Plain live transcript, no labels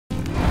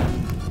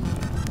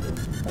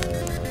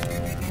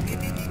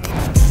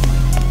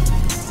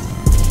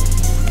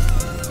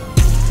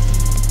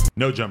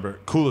No Jumper,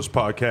 coolest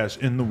podcast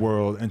in the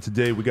world. And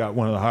today we got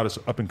one of the hottest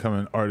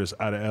up-and-coming artists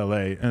out of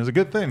L.A. And it's a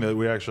good thing that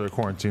we actually are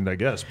quarantined, I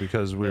guess,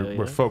 because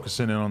we're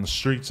focusing in on the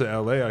streets of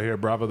L.A. out here.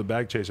 Bravo the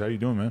Bag Chaser. How you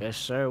doing, man? Yes,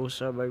 sir.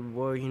 What's up, baby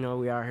boy? You know,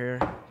 we out here.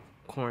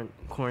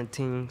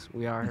 Quarantines.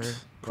 We out here.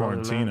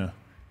 Quarantina.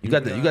 You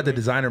got the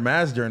designer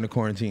mask during the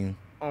quarantine.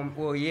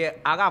 Well, yeah,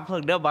 I got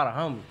plugged up by the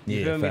homie.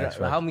 You feel me? Facts.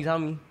 The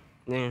homie.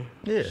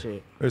 Yeah.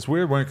 Shit. It's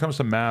weird when it comes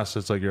to masks,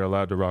 it's like you're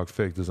allowed to rock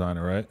fake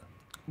designer, right?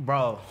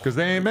 Bro. Because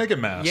they ain't making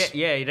masks.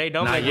 Yeah, they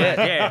don't Not make yet.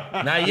 it.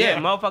 Yeah. Not Yeah, yet.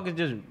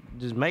 motherfuckers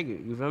just make it.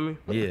 You feel me?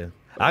 Yeah.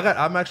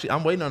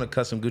 I'm waiting on a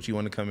custom Gucci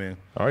one to come in.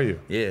 Are you?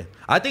 Yeah.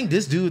 I think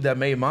this dude that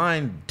made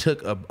mine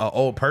took a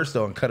old purse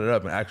though and cut it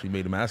up and actually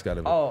made a mask out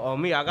of it. Oh,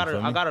 me. I got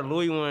feel me? a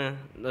Louis one.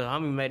 The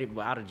homie made it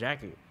out of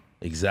jacket.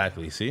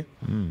 Exactly. See?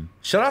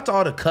 Shout out to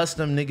all the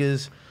custom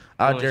niggas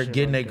out Doing there shit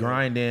getting like their that.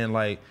 grind in.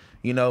 Like,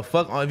 you know,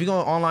 fuck. If you go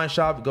online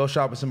shop, go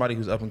shop with somebody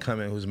who's up and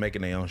coming, who's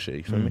making their own shit.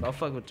 You feel me? Go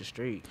fuck with the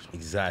streets.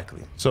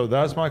 Exactly. So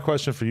that's my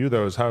question for you,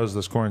 though, is how has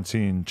this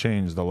quarantine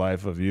changed the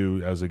life of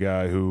you as a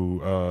guy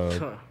who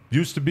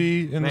used to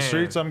be in the Man.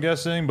 streets, I'm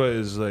guessing, but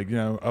is like, you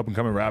know,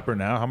 up-and-coming rapper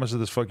now? How much did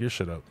this fuck your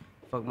shit up?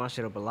 Fuck my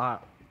shit up a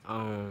lot.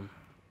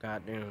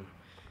 Goddamn.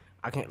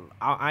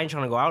 I ain't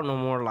trying to go out no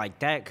more like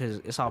that because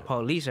it's all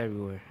police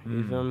everywhere.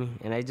 You feel me?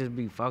 And they just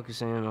be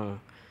focusing on,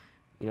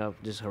 you know,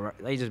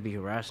 they just be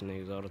harassing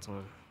niggas all the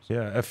time.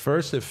 Yeah, at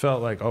first it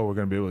felt like, oh, we're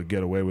going to be able to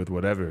get away with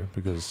whatever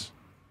because,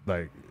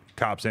 like,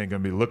 cops ain't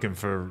going to be looking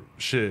for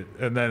shit.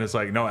 And then it's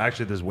like, no,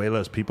 actually, there's way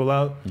less people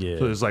out. Yeah.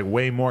 So there's, like,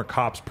 way more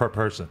cops per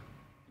person.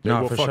 They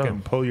Nah, will for fucking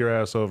sure. pull your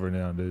ass over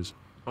nowadays.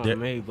 On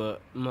me,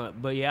 but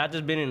yeah, I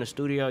just been in the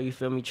studio. You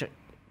feel me?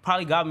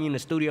 Probably got me in the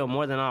studio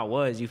more than I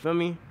was. You feel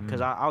me? Because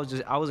I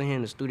wasn't here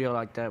in the studio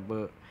like that,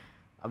 but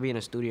I be in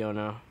the studio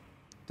now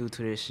due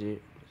to this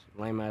shit.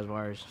 Lame ass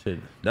virus. Shit.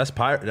 That's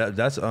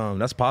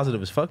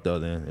positive as fuck though.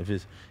 Then if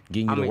it's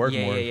getting you to work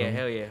more. Yeah,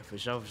 hell yeah, for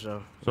sure.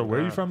 So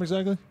where are you from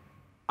exactly?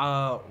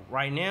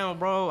 Right now,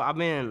 bro, I've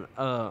been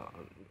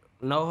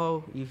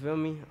NoHo, you feel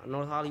me?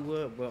 North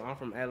Hollywood, but I'm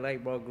from LA,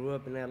 bro. Grew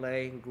up in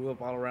LA, grew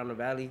up all around the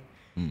valley.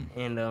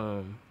 And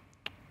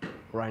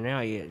right now,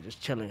 yeah,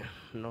 just chilling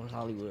North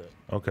Hollywood.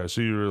 Okay,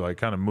 so you were like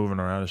kind of moving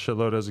around a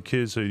shitload as a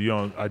kid, so you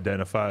don't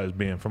identify as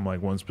being from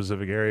like one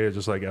specific area,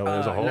 just like LA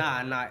as a whole?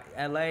 Nah,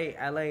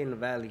 LA in the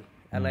valley.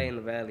 LA in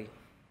the valley.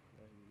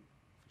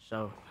 For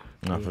sure.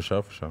 Nah, for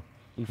sure.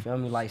 You feel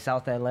me? Like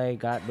South LA,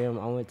 goddamn,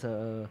 I went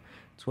to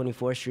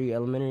 24th Street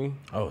Elementary.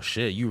 Oh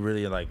shit, you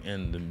really like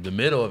in the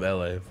middle of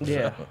LA. for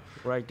Yeah, sure.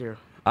 right there.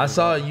 I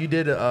saw you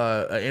did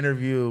an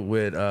interview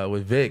with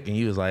Vic, and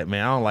he was like,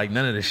 "Man, I don't like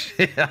none of this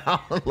shit. I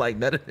don't like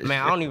none of this." Man,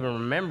 shit. I don't even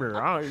remember.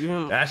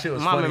 That shit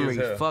was my funny as memory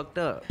hell. fucked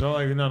up. No,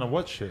 like none of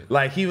what shit?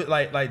 Like he was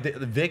like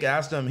Vic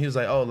asked him, he was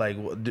like, "Oh, like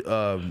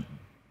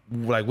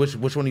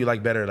which one do you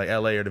like better, like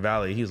LA or the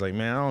Valley?" He was like,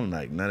 "Man, I don't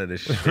like none of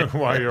this shit."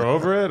 Why, you're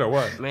over it or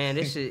what? Man,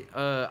 this shit.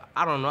 I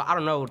don't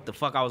know what the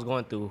fuck I was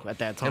going through at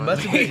that time.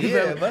 must have been-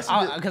 yeah, it must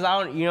have been- Because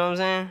I don't, you know what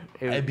I'm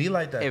saying? It be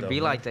like that, It though, be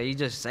man. like that. You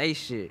just say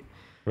shit.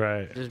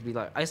 Right. Just be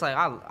like, it's like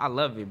I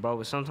love it, bro.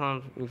 But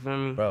sometimes you feel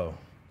me? Bro,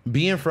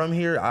 being from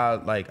here,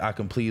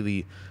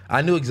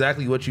 I knew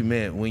exactly what you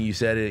meant when you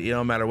said it. It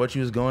don't matter what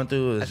you was going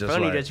through. It's It's just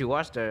funny like, that you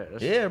watched that.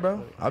 That's- yeah,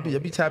 bro. I'll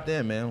be tapped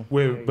in, man.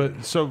 Wait,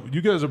 but so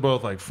you guys are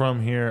both like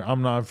from here.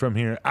 I'm not from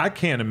here. I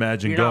can't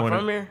imagine You're not going.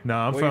 from here? No,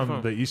 I'm Where you from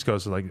from? the East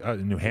Coast, like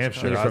New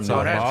Hampshire. You're from outside New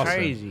of Oh, that's Boston.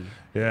 crazy.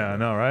 Yeah, I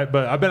know, right?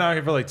 But I've been out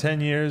here for like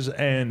 10 years,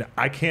 and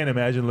I can't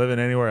imagine living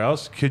anywhere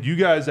else. Could you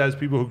guys, as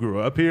people who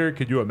grew up here,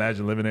 could you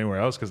imagine living anywhere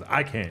else? Because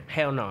I can't.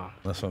 Hell no.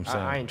 That's what I'm saying.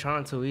 I ain't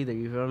trying to either.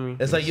 You feel me?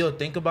 It's like you'll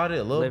think about it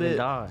a little live and bit,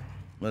 die.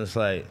 but it's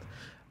like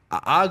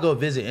I'll go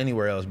visit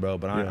anywhere else, bro.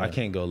 But Yeah. I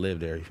can't go live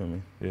there. You feel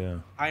me? Yeah.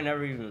 I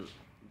never even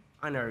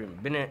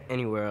been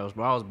anywhere else,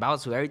 bro. I was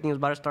about to. Everything was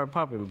about to start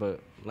popping, but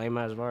lame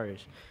ass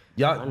virus.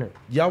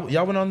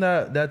 Y'all went on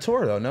that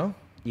tour though, no?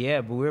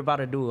 Yeah, but we're about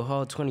to do a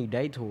whole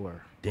 20-day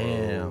tour.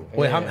 Damn.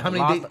 Wait, how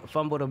many days?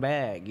 Fumble the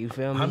bag. You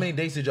feel me? How many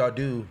days did y'all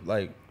do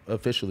like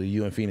officially?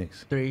 You and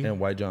Phoenix, 3. and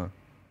White John.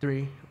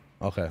 3.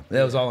 Okay,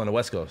 that was all on the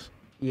West Coast.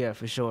 Yeah,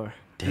 for sure.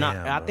 Damn,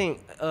 I bro. think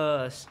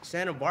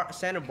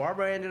Santa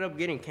Barbara ended up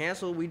getting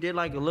canceled. We did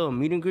like a little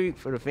meet and greet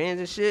for the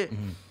fans and shit.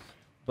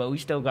 But we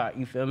still got,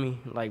 you feel me,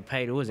 like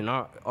paid. It wasn't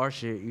our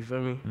shit, you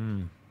feel me?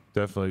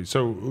 Definitely.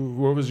 So,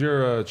 what was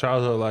your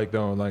childhood like,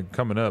 though? Like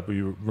coming up, were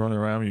you running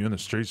around? Were you in the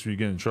streets? Were you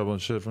getting in trouble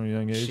and shit from a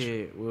young age?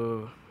 Shit,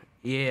 well,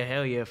 yeah,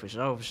 hell yeah, for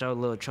sure,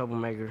 little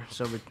troublemaker,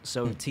 silver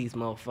teeth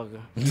motherfucker.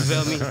 You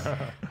feel me?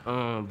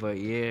 But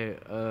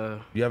yeah,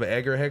 You have an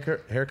Edgar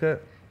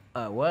haircut?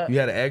 what? You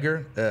had an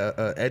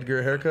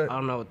Edgar haircut? I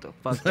don't know what the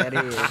fuck that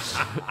is.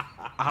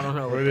 I don't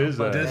know What the is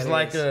fuck that? It's is.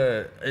 like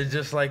it's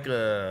just like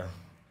a.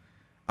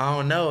 I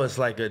don't know. It's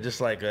like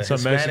just like a Some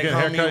Hispanic Mexican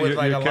homie haircut? with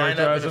like You're a lineup and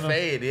a characterizing him?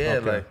 fade. Yeah,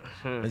 Okay. like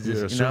it's You're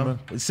just, you know.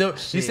 assuming?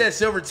 You said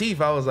silver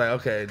teeth. I was like,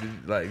 okay,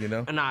 dude, like you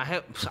know. Nah,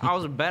 I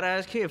was a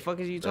badass kid. Fuck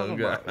is you talking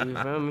God. about? You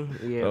feel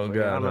me? Yeah. Oh, but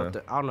God, I don't know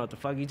huh? I don't know what the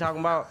fuck you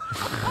talking about.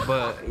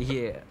 But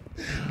yeah.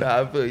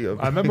 Nah, I feel you.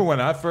 I remember when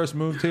I first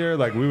moved here,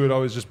 like we would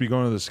always just be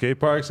going to the skate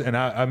parks, and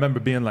I remember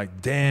being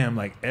like, damn,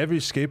 like every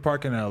skate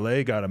park in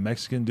LA got a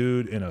Mexican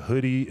dude in a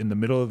hoodie in the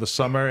middle of the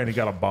summer, and he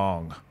got a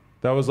bong.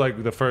 That was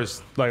like the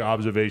first like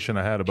observation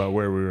I had about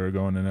where we were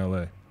going in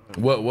LA.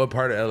 What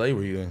part of LA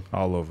were you in?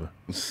 All over.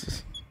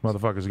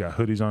 Motherfuckers got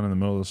hoodies on in the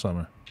middle of the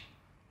summer.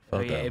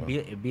 But yeah,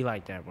 it'd be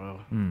like that, bro.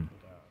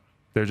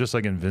 They're just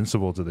like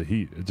invincible to the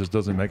heat. It just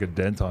doesn't make a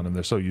dent on them.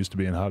 They're so used to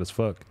being hot as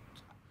fuck.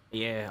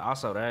 Yeah,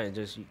 also that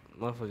just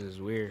motherfuckers is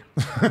weird.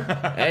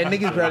 Hey,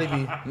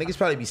 niggas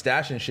probably be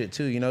stashing shit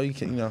too. You know, you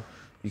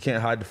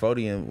can't hide the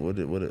photo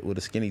with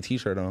a skinny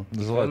t-shirt on.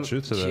 There's a lot of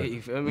truth to Shit, that. you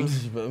feel me? You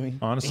feel me?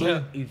 Honestly,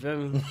 Yeah, you feel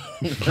me?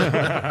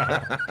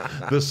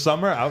 the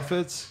summer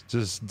outfits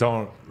just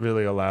don't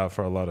really allow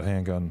for a lot of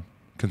handgun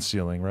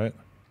concealing, right?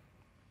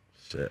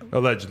 Shit.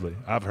 Allegedly,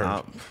 I've heard.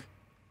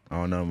 I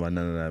don't know about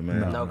none of that,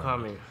 man. No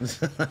comment.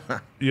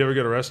 You ever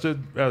get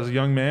arrested as a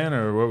young man,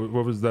 or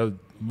what was that?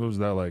 What was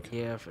that like?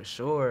 Yeah, for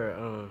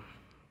sure.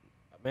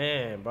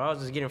 Man, bro, I was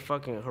just getting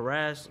fucking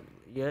harassed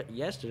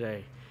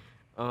yesterday.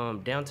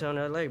 Downtown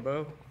LA,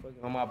 bro.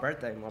 Fucking on my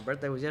birthday. My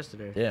birthday was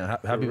yesterday. Yeah,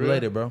 happy real?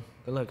 belated, bro.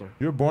 Good looking.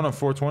 You were born on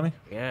 420.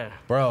 Yeah.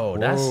 Bro,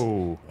 that's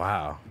Whoa.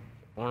 wow.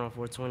 Born on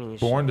 420 and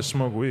Born to shit.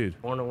 smoke weed.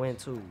 Born to win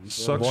too. You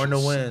feel Sucks. me? Born to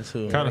win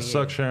too. Kind of yeah.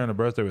 sucks sharing a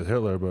birthday with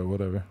Hitler, but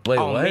whatever. Wait,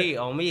 on what?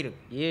 me,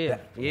 yeah,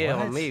 what?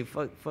 on me.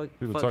 Fuck.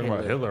 People fuck talking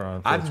about Hitler on.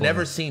 I've 420.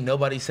 never seen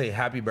nobody say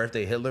happy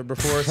birthday Hitler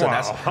before, so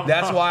Wow.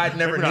 that's why I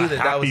never Maybe knew not that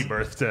happy was.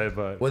 birthday,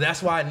 but Well,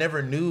 that's why I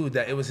never knew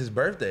that it was his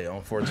birthday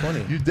on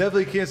 420. you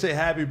definitely can't say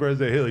happy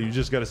birthday Hitler. You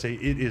just got to say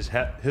it is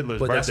Hitler's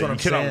But birthday. that's what you I'm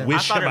cannot saying. wish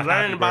I started him a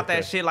happy learning about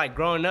birthday. that shit like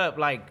growing up,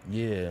 like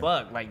Yeah.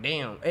 fuck, like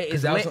damn,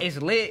 it's that was- lit, it's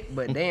lit,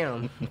 but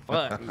damn,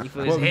 fuck, you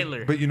feel Well, it's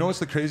Hitler. But you know what's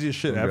the craziest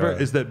shit ever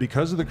God. is that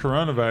because of the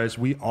coronavirus,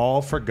 we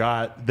all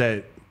forgot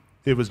that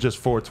it was just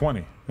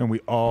 420, and we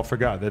all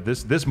forgot that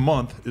this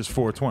month is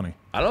 420.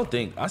 I don't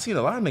think I seen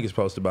a lot of niggas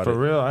post about For it.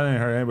 real, I didn't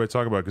hear anybody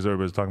talk about it because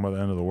everybody's talking about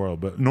the end of the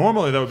world. But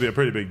normally that would be a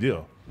pretty big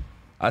deal.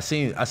 I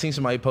seen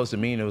somebody post a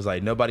meme. It was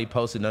like nobody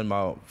posted nothing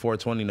about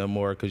 420 no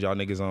more because y'all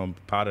niggas on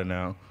powder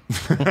now.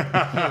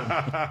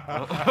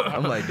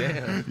 I'm like,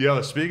 damn.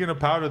 Yo, speaking of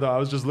powder though, I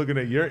was just looking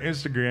at your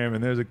Instagram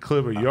and there's a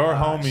clip of your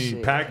homie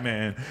shit.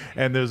 Pac-Man,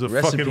 and there's a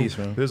Rest in fucking peace,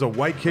 man. there's a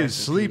white kid Rest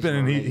in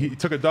sleeping, peace, and my he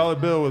took a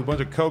 $1 bill with a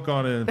bunch of coke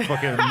on it and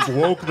fucking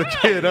woke the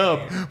kid up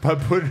by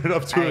putting it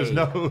up to his Hey.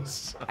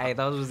 nose. Hey,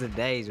 those was the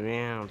days,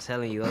 man. I'm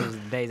telling you, those was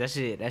the days. That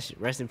shit.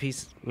 Rest in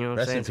peace. You know what I'm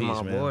Rest saying in to peace,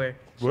 my man. boy.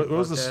 What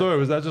was the story?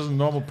 Was that just a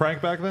normal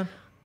prank back then?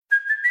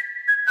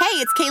 Hey,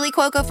 it's Kaylee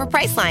Cuoco for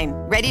Priceline.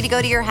 Ready to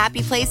go to your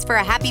happy place for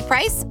a happy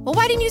price? Well,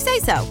 why didn't you say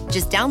so?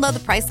 Just download the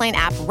Priceline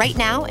app right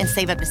now and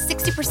save up to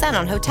 60%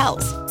 on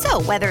hotels.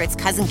 So whether it's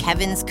Cousin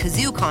Kevin's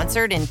Kazoo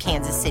concert in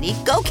Kansas City,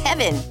 go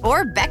Kevin,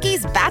 or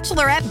Becky's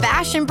Bachelorette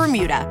Bash in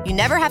Bermuda, you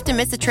never have to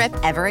miss a trip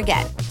ever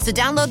again. So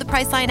download the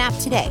Priceline app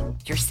today.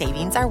 Your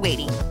savings are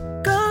waiting.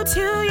 Go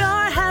to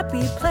your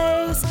happy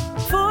place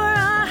for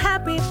a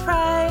happy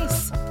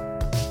price.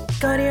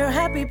 Go to your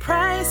happy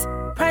price,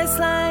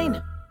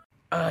 Priceline.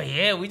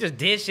 Yeah, we just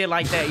did shit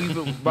like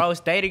that. Bro,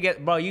 stay together.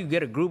 Bro, you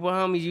get a group of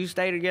homies, you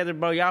stay together,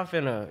 bro. Y'all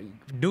finna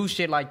do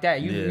shit like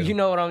that. Yeah. You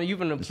know what I mean? You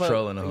finna put,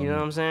 trolling a you know homie.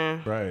 what I'm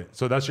saying? Right.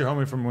 So that's your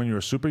homie from when you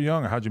were super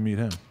young, or how'd you meet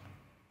him?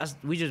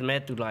 We just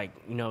met through like,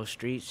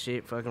 street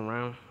shit, fucking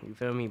around. You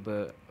feel me?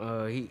 But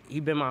he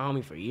been my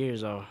homie for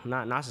years though.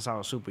 Not since I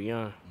was super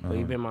young, but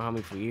he been my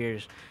homie for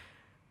years.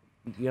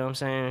 You know what I'm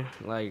saying?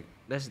 Like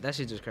that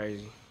shit just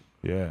crazy.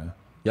 Yeah.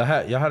 Y'all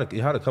had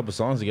a couple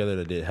songs together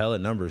that did hella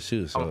numbers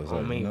too. So it's On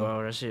like, me, you know.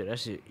 bro. That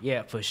shit.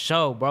 Yeah, for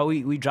sure, bro.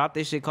 We dropped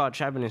this shit called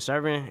Trapping and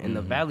Serving, and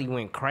the Valley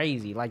went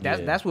crazy. Like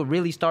that's what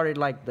really started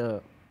like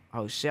the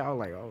oh shit. I was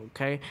like, oh,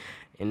 okay,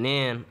 and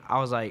then I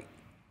was like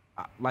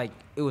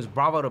it was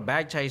Bravo the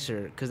Bag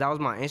Chaser because that was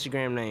my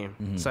Instagram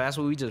name. So that's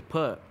what we just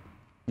put.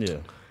 Yeah.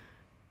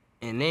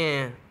 And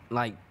then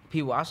like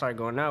people, I started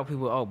going out.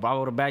 People, oh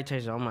Bravo the Bag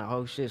Chaser. I'm like,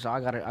 oh shit. So I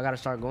gotta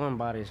start going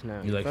by this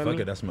now. You like, feel fuck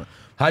me? it, that's my.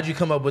 How'd you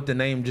come up with the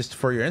name just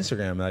for your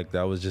Instagram? Like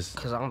that was just.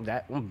 Cause I'm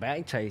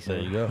bag chaser.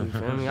 There you go. You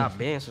feel me? I've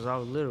been since I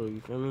was little.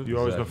 You feel me? You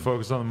always been Exactly.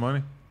 focused on the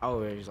money?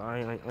 Always. I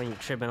ain't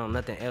tripping on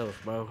nothing else,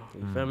 bro.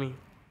 You feel me?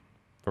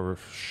 For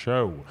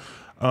sure.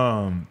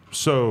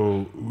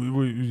 So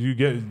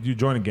you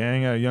joined a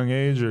gang at a young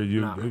age, or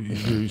Nah.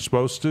 you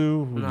supposed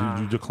to? Nah.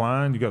 You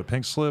declined? You got a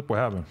pink slip? What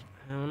happened?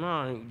 Hell no,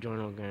 I ain't join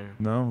no game.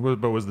 No,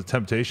 but was the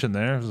temptation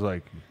there? It was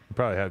like you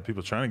probably had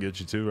people trying to get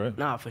you to, right?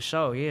 Nah, for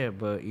sure, yeah.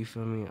 But you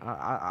feel me?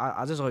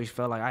 I just always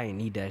felt like I ain't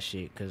need that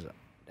shit, cause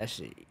that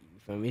shit, you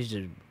feel me? It's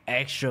just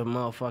extra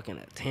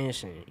motherfucking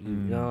attention. You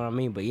know what I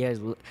mean? But yeah,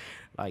 it's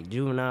like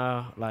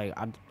juvenile. Like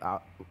I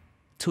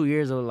 2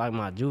 years of like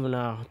my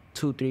juvenile,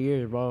 2-3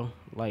 years, bro.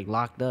 Like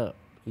locked up.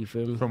 You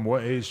feel me? From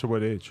what age to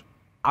what age?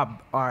 I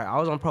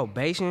was on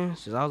probation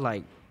since I was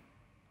like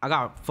I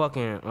got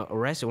fucking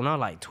arrested when I was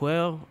like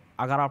 12.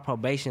 I got off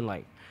probation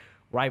like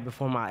right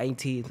before my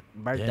 18th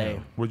birthday.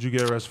 Damn. What'd you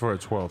get arrested for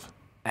at 12?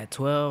 At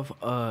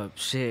 12,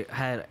 shit,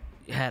 had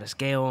a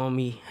scale on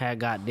me, had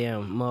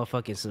goddamn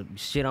motherfucking some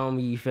shit on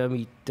me, you feel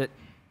me?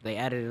 They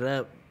added it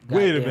up.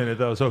 Wait a minute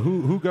though. So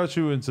who got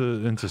you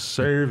into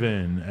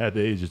serving at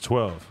the age of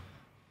 12?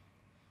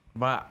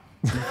 But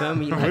you feel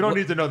me? We don't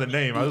need to know the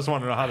name. I just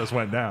want to know how this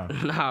went down.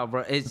 Nah,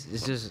 bro, it's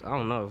just I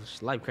don't know.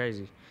 It's life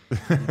crazy.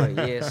 But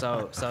yeah,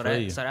 so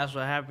that's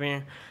what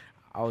happened.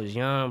 I was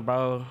young,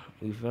 bro.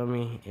 You feel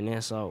me? And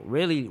then so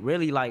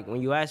really like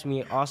when you ask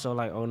me also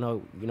like, oh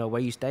no, you know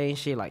where you stay and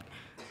shit, like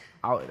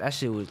that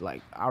shit was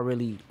like I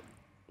really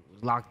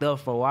was locked up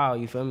for a while.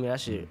 You feel me? That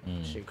shit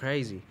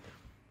crazy.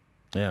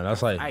 Yeah,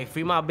 that's like. Hey,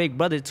 free my big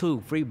brother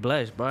too. Free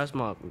Bless, bro. That's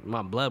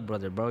my blood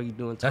brother, bro. You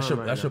doing time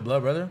That's your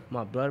blood brother?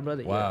 My blood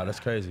brother. Wow, yeah. that's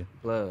crazy.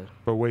 Blood.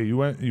 But wait, you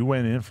went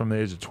in from the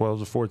age of 12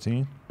 to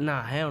 14?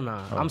 Nah, hell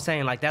nah. I'm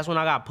saying like that's when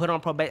I got put on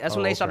probation. That's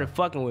when they started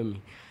fucking with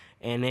me.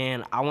 And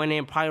then I went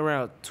in probably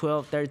around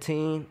 12,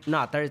 13.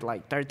 Nah,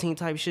 13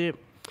 type shit.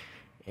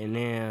 And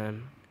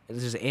then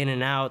it's just in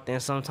and out. Then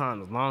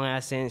sometimes long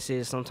ass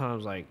sentences.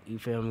 Sometimes like, you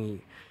feel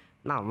me?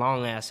 Not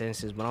long ass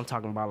sentences, but I'm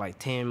talking about like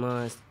 10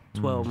 months,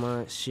 12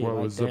 months, shit What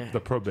like was that. the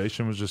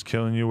probation was just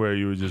killing you, where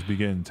you would just be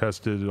getting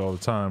tested all the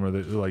time, or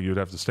like you'd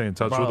have to stay in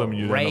touch with them and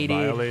you'd end up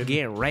violating?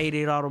 Getting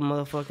raided all the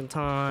motherfucking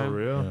time. For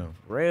real? Yeah.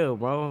 Real,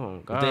 bro.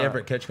 Oh, God. If they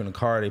ever catch you in a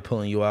car, they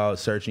pulling you out,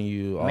 searching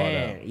you, all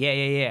Man, that.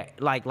 yeah.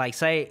 Like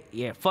say,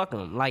 yeah, fuck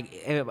them. Like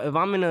if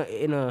I'm in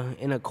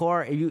a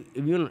car, if you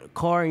in a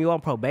car and you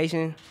on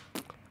probation,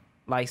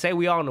 like say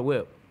we all on the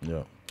whip,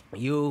 Yeah.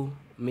 you,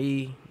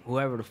 me,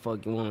 whoever the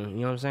fuck you want, you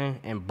know what I'm saying?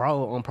 And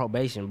bro on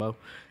probation, bro,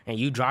 and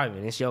you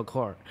driving, it's your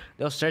car.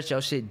 They'll search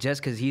your shit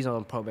just cause he's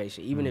on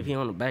probation. Even if he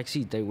on the back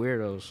seat, they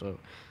weirdos. So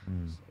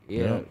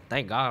yeah,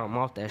 thank God I'm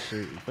off that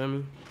shit. You feel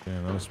me?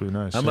 Yeah, that must be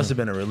nice. That must have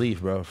been a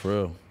relief, bro, for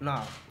real.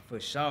 Nah, for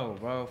sure,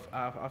 bro.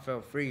 I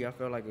felt free. I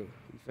felt like you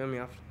feel me?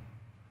 I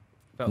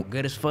felt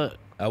good as fuck.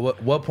 At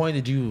what point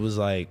did you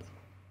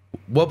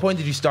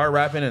start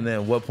rapping, and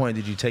then what point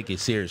did you take it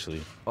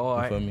seriously? All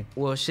You right. feel me?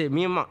 Well, shit,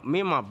 me and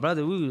my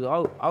brother, we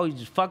was always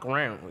just fuck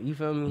around. You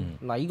feel me?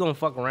 Like you gonna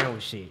fuck around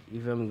with shit.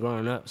 You feel me?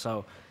 Growing up,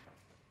 so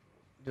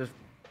just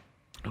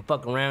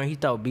fuck around. He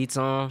throw beats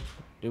on.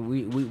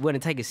 We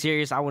wouldn't take it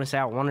serious. I wouldn't say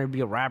I wanted to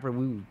be a rapper.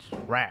 We would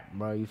just rap,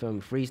 bro. You feel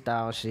me?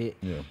 Freestyle shit.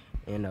 Yeah.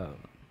 And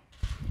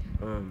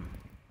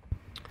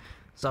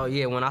so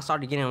yeah, when I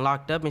started getting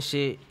locked up and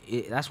shit,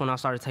 that's when I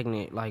started taking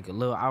it like a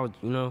little. I was,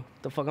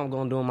 the fuck I'm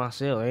gonna do in my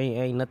cell?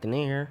 Ain't nothing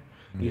in here.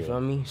 You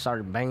feel me?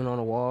 Started banging on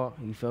the wall.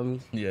 You feel me?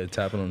 Yeah,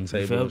 tapping on the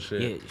You table feel and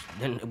shit. Yeah.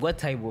 Then what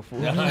table for?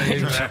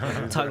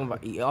 I'm talking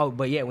about.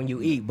 But yeah, when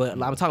you eat. But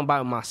like, I'm talking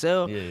about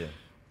myself. Yeah.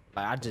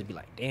 Like I just be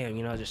like, damn,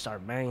 just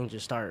start banging,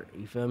 just start.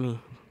 You feel me?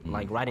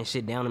 Like writing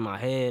shit down in my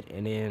head,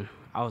 and then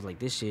I was like,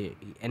 this shit.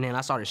 And then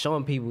I started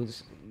showing people,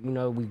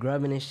 we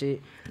grubbing and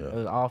shit. Yeah. It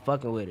was all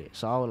fucking with it.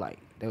 So I was like,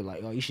 they were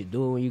like, oh, you should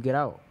do it when you get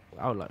out.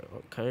 I was like,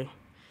 okay,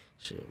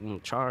 shit, I'm gonna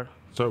try.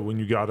 So when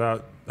you got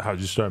out, how'd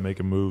you start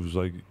making moves?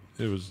 Like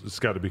it's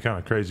got to be kind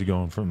of crazy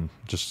going from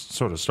just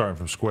sort of starting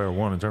from square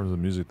one in terms of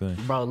the music thing.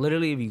 Bro,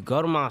 literally, if you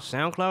go to my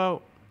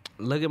SoundCloud,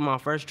 look at my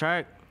first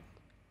track,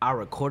 I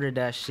recorded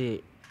that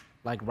shit.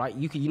 Like, right,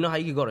 you know how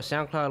you could go to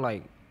SoundCloud,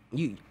 like,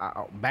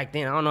 back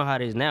then, I don't know how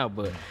it is now,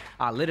 but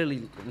I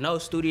literally, no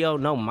studio,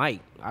 no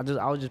mic. I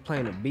was just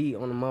playing a beat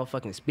on the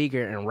motherfucking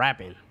speaker and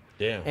rapping.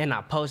 Damn. And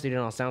I posted it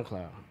on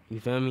SoundCloud. You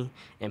feel me?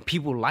 And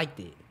people liked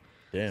it.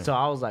 Damn. So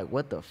I was like,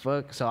 what the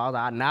fuck? So I was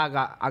like,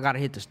 now I gotta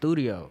hit the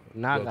studio.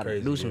 Now Go I gotta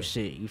crazy, do some yeah.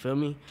 shit. You feel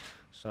me?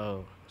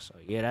 So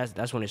yeah,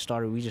 that's when it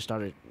started. We just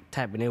started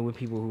tapping in with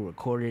people who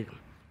recorded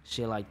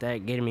shit like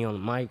that, getting me on the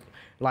mic.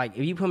 Like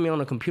if you put me on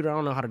the computer, I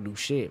don't know how to do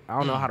shit. I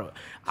don't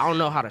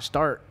know how to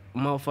start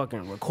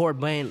motherfucking record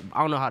button.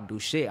 I don't know how to do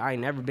shit. I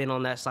ain't never been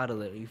on that side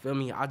of it. You feel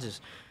me? I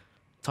just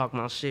talk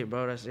my shit,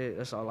 bro. That's it.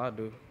 That's all I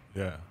do.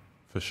 Yeah,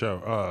 for sure.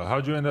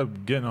 How'd you end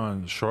up getting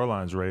on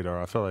Shoreline's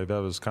radar? I felt like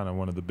that was kind of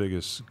one of the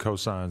biggest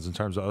cosigns in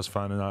terms of us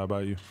finding out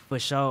about you. For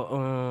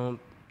sure.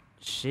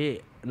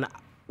 Shit.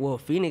 Well,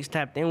 Phoenix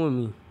tapped in with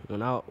me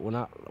when I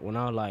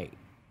was like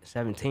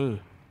 17.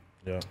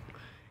 Yeah.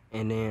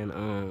 And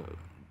then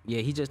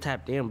yeah, he just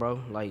tapped in, bro.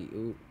 Like,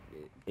 and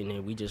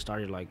then we just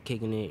started like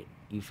kicking it.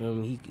 You feel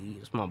me?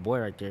 He's my boy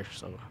right there.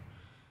 So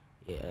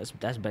yeah,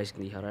 that's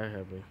basically how that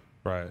happened.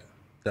 Right.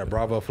 That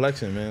Bravo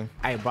flexing, man.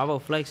 Hey, Bravo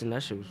flexing.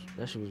 That shit was.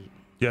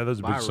 Yeah, that's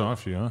a big Viral. song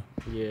for you, huh?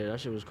 Yeah, that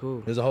shit was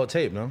cool. There's a whole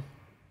tape, no?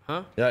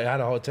 Huh? Yeah, I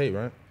had a whole tape,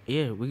 right?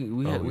 Yeah,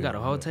 we got a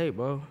whole tape,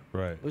 bro.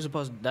 Right.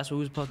 That's what we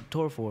was supposed to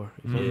tour for.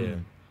 You feel me? Yeah.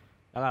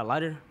 I got a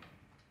lighter.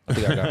 I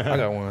think I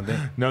got one, I think.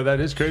 No, that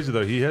is crazy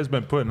though. He has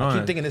been putting I on.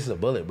 keep thinking this is a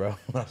bullet, bro.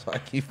 That's why I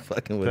keep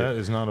fucking with That it.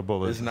 is not a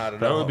bullet. It's not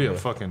at That all, would be a bro.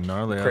 fucking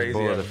gnarly ass Crazy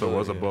bullet ass if it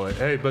was a bullet, bullet.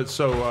 Hey, but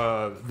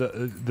so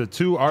the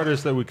two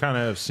artists that we kind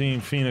of have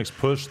seen Phoenix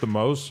push the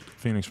most,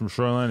 Phoenix from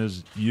Shoreline,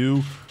 is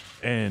you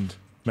and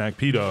Mac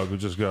P Dog, who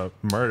just got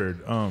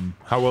murdered.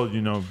 How well do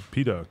you know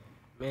P Dog?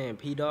 Man,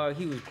 P Dog,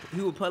 he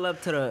would pull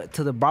up to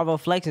the Bravo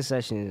flexing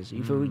sessions.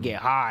 You feel me?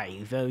 Get high.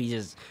 You feel me?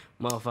 Just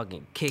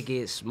motherfucking kick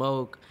it,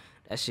 smoke,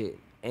 that shit.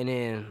 And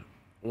then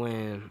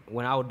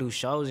when I would do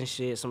shows and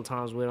shit,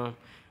 sometimes with him,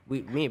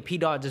 me and P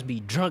Dog just be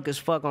drunk as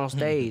fuck on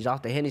stage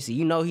off the Hennessy.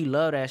 You know he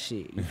love that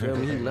shit. You feel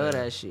me? He love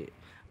that shit.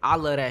 I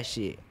love that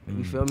shit.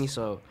 You feel me?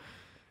 So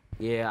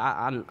yeah,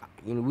 I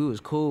you know, we was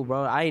cool,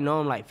 bro. I ain't know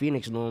him like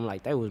Phoenix knew him,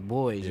 like they was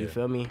boys. You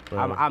feel me?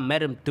 Right. I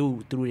met him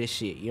through this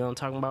shit. You know what I'm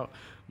talking about?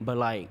 But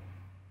like.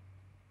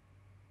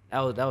 That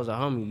was a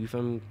homie, you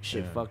feel me?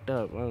 Shit fucked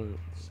up.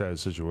 Sad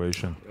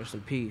situation. Rest in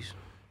peace.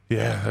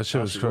 Yeah, that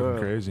shit was fucking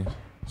crazy.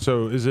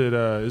 So is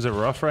it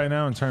rough right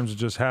now in terms of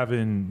just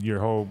having your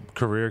whole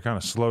career kind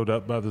of slowed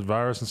up by this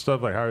virus and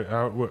stuff? Like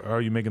how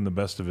are you making the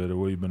best of it, or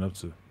what you been up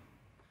to?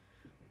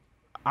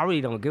 I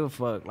really don't give a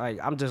fuck. Like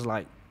I'm just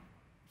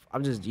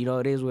you know,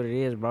 it is what it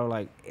is, bro.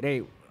 Like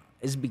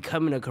it's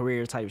becoming a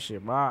career type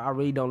shit, bro. I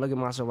really don't look at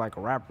myself like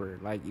a rapper.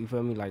 Like you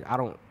feel me? Like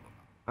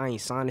I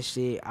ain't signed this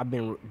shit. I've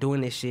been doing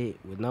this shit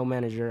with no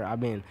manager. I've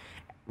been,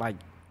 like,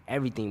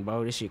 everything,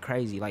 bro. This shit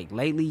crazy. Like,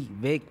 lately,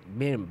 Vic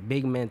been a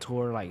big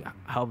mentor, like,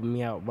 helping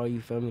me out, bro. You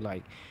feel me?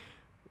 Like,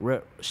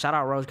 shout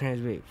out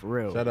Rosecrans Vic, for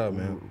real. Shout out,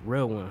 man.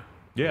 Real one.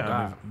 Yeah,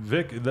 I mean,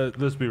 Vic,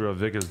 let's be real,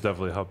 Vic has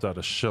definitely helped out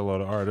a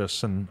shitload of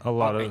artists in a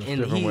lot of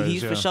different ways.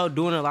 He's for sure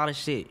doing a lot of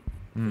shit,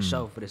 for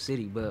sure, for the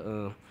city.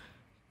 But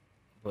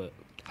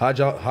how'd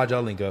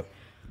y'all link up?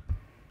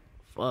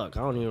 Fuck, I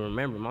don't even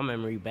remember. My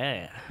memory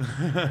bad.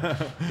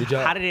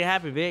 How did it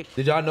happen, Vic?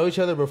 Did y'all know each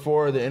other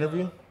before the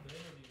interview?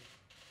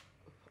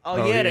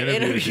 Oh yeah, the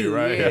interview.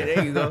 Right? Yeah,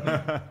 there you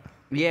go.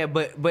 Yeah,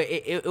 but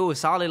it was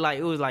solid. Like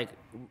it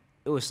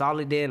was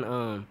solid.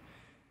 Then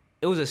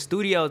it was a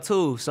studio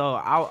too, so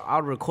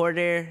I'll record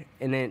there,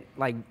 and then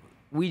like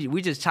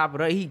we just chop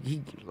it up.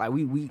 He like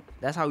we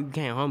that's how we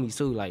became homies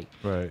too. Like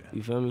right,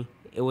 you feel me?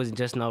 It wasn't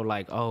just no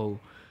like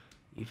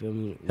you feel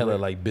me? Hella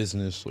like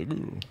business, like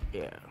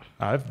yeah.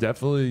 I've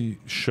definitely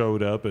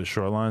showed up at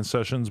Shoreline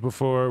sessions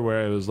before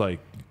where it was like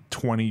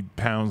 20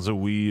 pounds of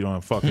weed on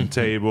a fucking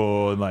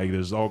table, and like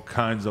there's all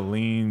kinds of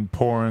lean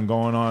pouring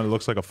going on. It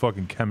looks like a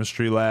fucking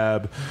chemistry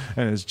lab,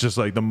 and it's just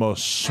like the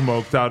most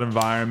smoked out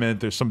environment.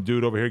 There's some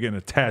dude over here getting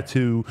a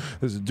tattoo.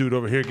 There's a dude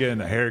over here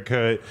getting a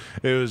haircut.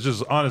 It was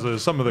just honestly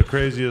some of the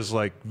craziest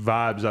like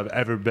vibes I've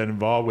ever been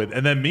involved with.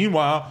 And then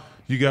meanwhile,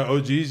 you got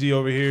OGZ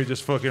over here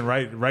just fucking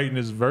writing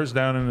his verse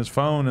down in his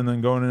phone and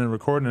then going in and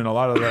recording. And a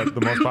lot of that,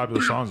 the most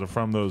popular songs are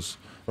from those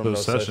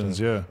sessions.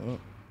 Yeah.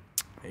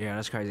 Yeah,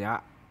 that's crazy.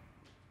 I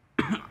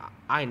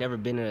ain't never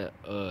been to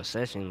a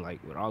session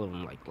like with all of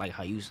them, like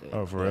how you said.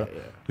 Oh, for real?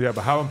 Yeah,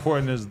 but how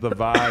important is the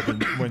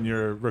vibe when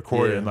you're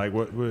recording? Like,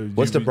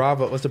 what's the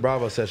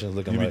Bravo sessions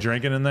looking like? You be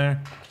drinking in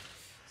there?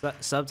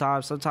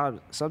 Sometimes,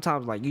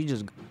 like you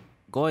just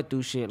going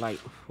through shit. Like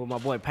when my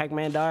boy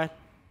Pac-Man died.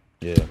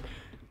 Yeah.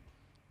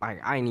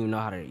 Like, I didn't even know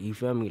how to, you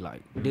feel me,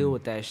 like, deal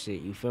with that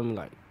shit, you feel me?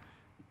 Like,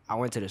 I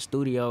went to the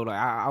studio, like,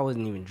 I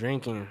wasn't even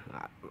drinking.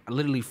 I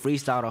literally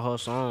freestyled a whole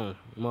song.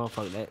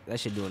 Motherfucker, that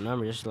shit do a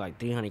number. This shit like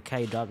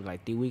 300K, dropped it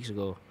like 3 weeks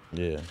ago.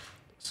 Yeah.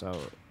 So,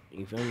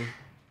 you feel me?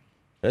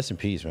 Rest in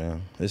peace,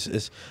 man.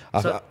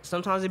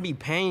 Sometimes it be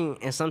pain,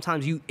 and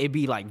sometimes it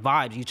be like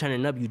vibes. You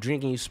turning up, you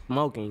drinking, you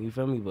smoking, you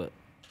feel me? But,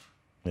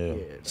 yeah.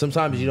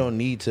 Sometimes you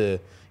don't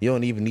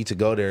even need to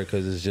go there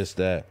because it's just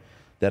that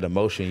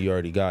emotion you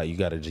already got, you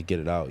gotta just get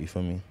it out. You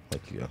feel me?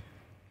 Like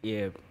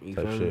yeah, you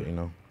type feel shit, me? you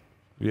know.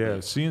 Yeah,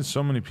 seeing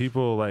so many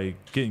people like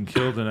getting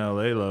killed in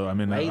LA, though. I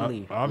mean,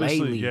 lately,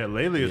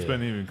 lately it's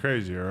been even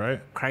crazier, right?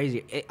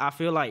 Crazy. I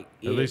feel like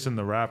at least in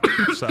the rap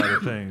side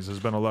of things, there's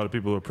been a lot of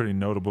people who are pretty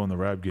notable in the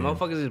rap game.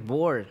 Motherfuckers is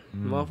bored.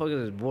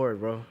 Motherfuckers is bored,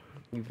 bro.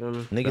 You feel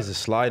me? Niggas is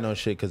sliding on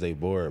shit because they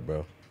bored,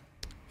 bro.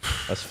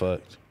 That's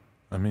fucked.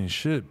 I mean,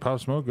 shit. Pop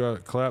Smoke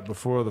got clapped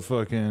before the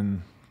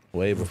fucking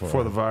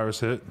before the virus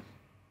hit.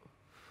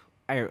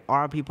 Hey,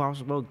 RP Pop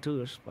Smoke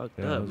too. It's fucked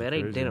up, man.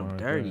 They did him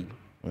dirty.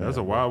 Yeah, that's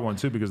a wild one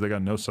too because they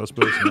got no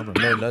suspects.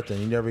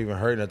 Nothing. You never even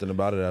heard nothing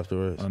about it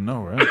afterwards. I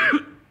know, right?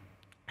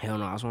 Hell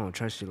no, I just don't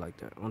trust shit like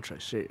that. I don't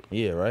trust shit.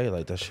 Yeah, right.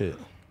 Like that shit.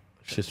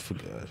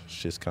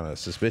 Shit's kind of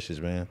suspicious,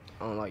 man.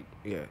 I don't like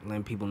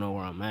letting people know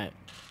where I'm at.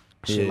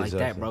 Shit like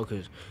that, bro.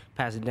 Cause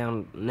pass it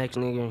down next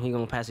nigga, he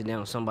gonna pass it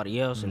down to somebody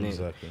else, and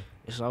then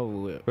it's over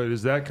with. But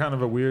is that kind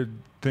of a weird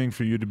thing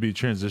for you to be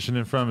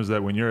transitioning from? Is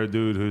that when you're a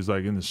dude who's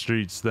like in the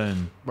streets,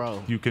 then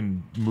you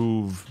can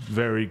move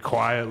very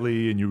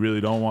quietly and you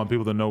really don't want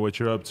people to know what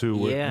you're up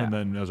to. And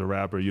then as a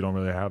rapper, you don't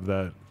really have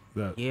that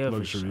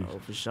luxury.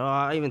 For sure.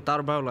 I even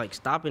thought about like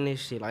stopping this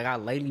shit. Like I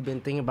lately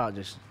been thinking about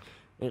just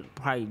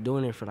probably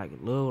doing it for like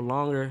a little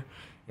longer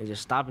and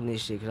just stopping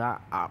this shit. Cause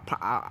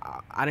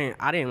I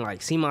didn't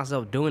like see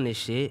myself doing this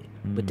shit.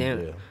 But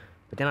then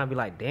I'd be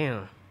like,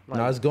 damn. Like,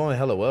 no, it's going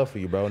hella well for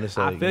you, bro. And it's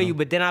like, I feel you,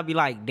 but then I'd be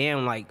like,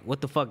 damn, like,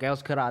 what the fuck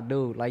else could I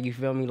do? Like, you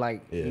feel me?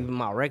 Like, even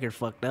my record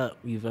fucked up.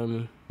 You feel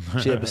me?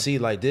 Shit, but see,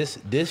 like, this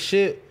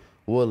shit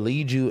will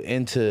lead you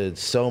into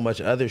so much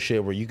other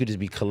shit where you could just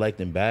be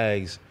collecting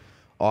bags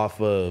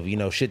off of,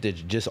 shit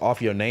that just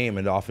off your name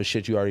and off of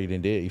shit you already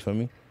did. You feel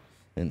me?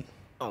 And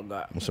oh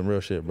God, some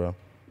real shit, bro.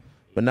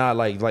 But not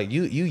like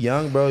you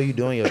young, bro. You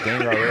doing your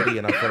thing already,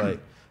 and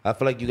I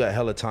feel like you got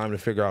hella time to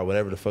figure out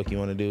whatever the fuck you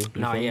want to do.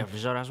 Nah, yeah, for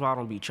sure. That's why I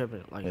don't be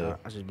tripping. Like I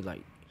just be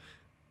like.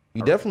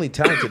 You definitely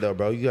talented though,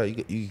 bro.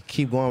 You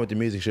keep going with the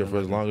music shit for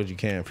as long as you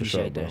can. For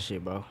sure, Appreciate bro. that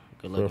shit, bro.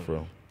 Good luck. For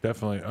real.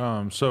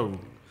 Definitely. So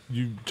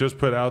you just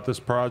put out this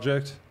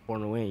project,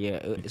 Born to Win. Yeah,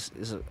 it's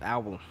an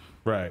album.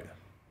 right?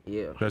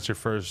 Yeah. That's your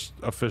first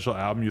official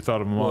album. You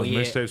thought of them all as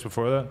mixtapes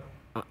before that?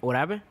 What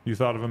happened? You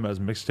thought of them as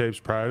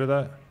mixtapes prior to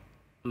that?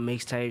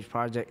 Mixtapes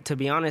project. To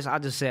be honest, I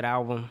just said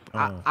album.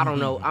 I don't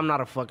know. I'm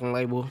not a fucking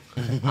label.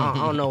 I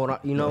don't know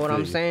what you know what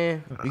I'm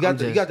saying. You got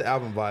the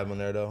album vibe on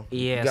there though.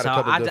 Yeah, you got so a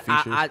couple good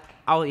features.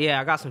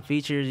 I got some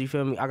features. You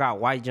feel me? I got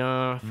White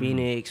John,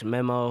 Phoenix,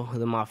 Memo,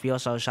 the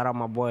Mafioso. Shout out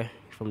my boy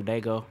from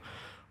Dago.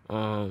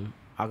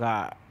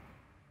 I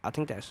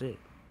think that's it.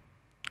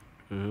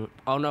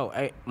 Oh no,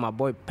 my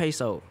boy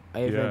Peso,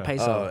 AFN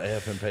Peso. Oh,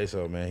 AFN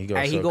Peso, man, he He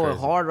going crazy.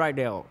 hard right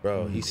now,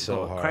 bro. He's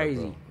so hard,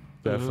 crazy.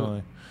 bro.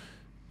 Definitely.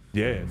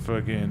 Yeah,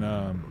 fucking.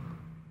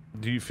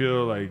 Do you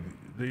feel like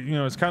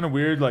it's kind of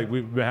weird? Like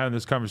we've been having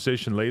this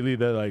conversation lately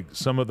that like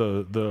some of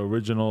the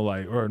original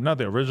or not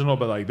the original,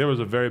 but like there was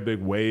a very big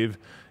wave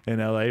in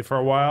LA for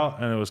a while,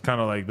 and it was kind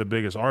of like the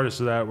biggest artists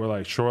of that were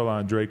like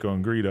Shoreline, Draco,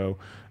 and Greedo,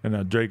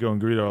 and Draco and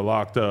Greedo are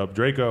locked up.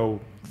 Draco,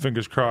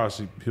 fingers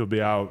crossed, he'll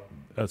be out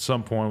at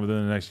some point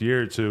within the next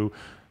year or two.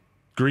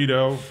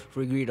 Greedo,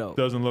 Free Greedo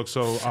doesn't look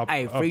so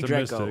free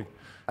optimistic. Draco.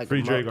 Like,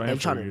 free Draco, they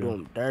and trying free to Greedo. do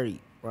him dirty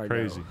right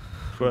Crazy. now.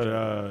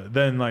 But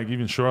then, like,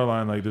 even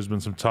Shoreline, like, there's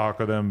been some talk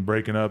of them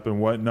breaking up and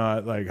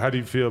whatnot. Like, how do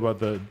you feel about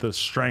the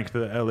strength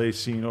of the LA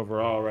scene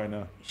overall right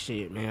now?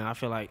 Shit, man, I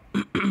feel like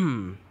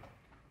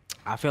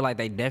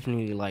they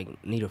definitely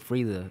like need to free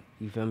you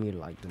feel me,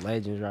 like the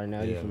legends right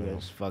now. You feel me?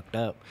 It's fucked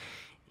up,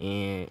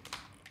 and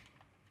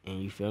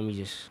you feel me,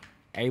 just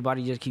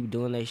everybody just keep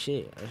doing their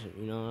shit.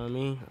 You know what I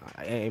mean?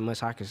 Ain't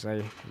much I can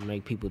say to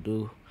make people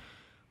do,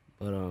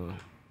 but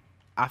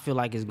I feel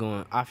like it's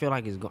going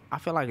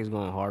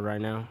hard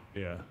right now.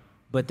 Yeah.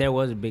 But there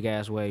was a big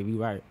ass wave.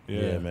 You right?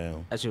 Yeah,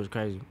 man. That shit was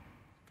crazy.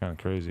 Kind of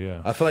crazy,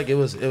 yeah. I feel like it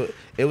was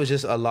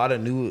just a lot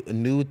of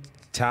new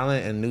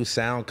talent and new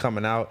sound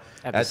coming out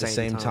at the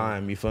same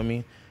time. You feel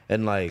me?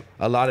 And like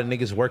a lot of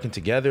niggas working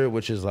together,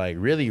 which is like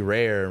really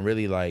rare and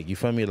really like, you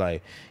feel me?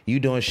 Like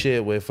you doing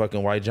shit with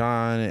fucking White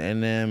John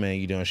and them,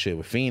 and you doing shit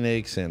with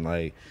Phoenix, and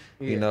like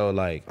you know,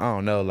 like I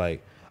don't know,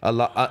 like a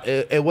lot.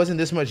 It wasn't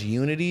this much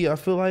unity, I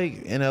feel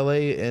like, in LA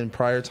in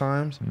prior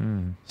times.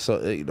 So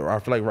I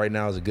feel like right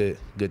now is a good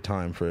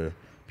time for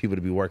people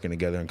to be working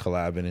together and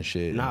collabing and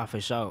shit. Nah,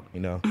 for sure. You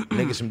know,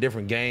 niggas from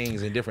different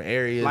gangs in different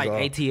areas. Like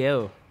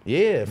ATL.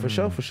 Yeah, for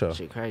sure.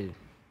 Shit crazy.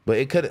 But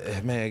it could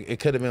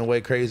have been way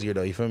crazier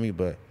though. You feel me?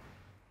 But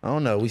I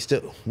don't know. We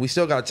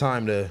still got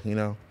time to, you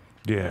know.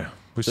 Yeah,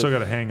 we still got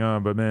to hang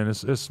on. But man,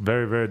 it's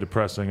very, very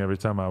depressing every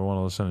time I want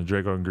to listen to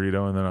Draco and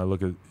Greedo, and then I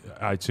look at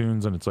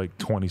iTunes and it's like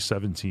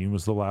 2017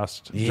 was the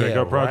last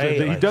Draco project.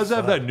 Right? He does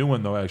have that new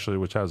one though, actually,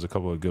 which has a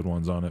couple of good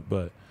ones on it.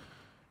 But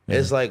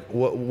it's like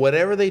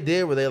whatever they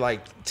did, where they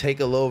like take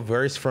a little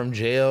verse from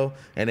jail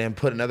and then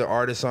put another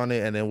artist on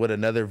it, and then with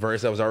another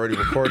verse that was already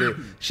recorded,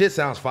 shit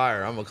sounds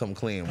fire. I'm gonna come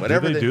clean.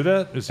 Whatever did they do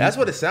that? That's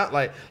what it sounds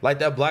like. Like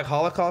that Black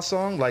Holocaust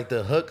song, like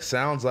the hook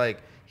sounds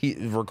like he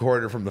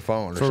recorded from the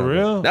phone. Or For something.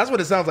 real? That's what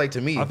it sounds like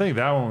to me. I think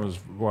that one was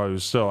it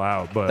was still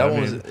out, but That I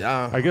one mean, was,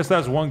 I guess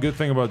that's one good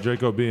thing about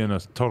Draco being a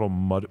total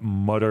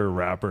mutter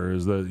rapper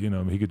is that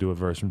he could do a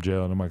verse from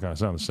jail and it might kind of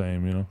sound the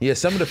same, you know. Yeah,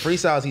 some of the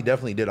freestyles he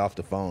definitely did off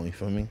the phone. You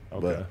feel me?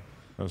 Okay, But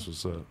that's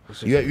what's up.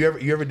 you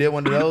ever did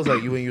one of those,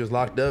 like you when you was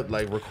locked up,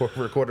 like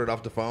recorded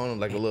off the phone,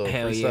 like a little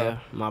Hell freestyle? yeah,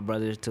 my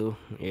brothers too.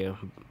 Yeah,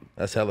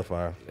 That's hella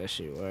fire. that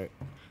shit work.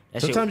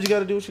 That Sometimes you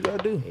gotta do what you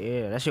gotta do.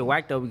 Yeah, that shit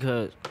whack though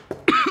because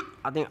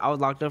I think I was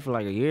locked up for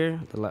like a year,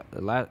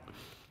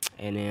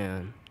 and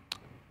then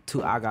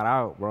I got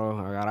out, bro.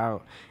 I got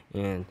out,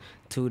 and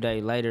 2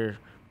 days later,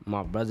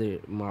 my brother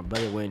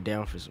went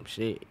down for some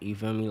shit. You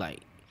feel me?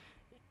 Like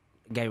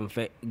gave him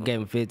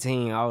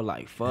 15. I was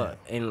like, fuck,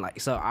 and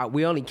like so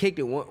we only kicked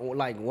it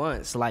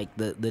once. Like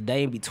the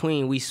day in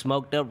between, we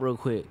smoked up real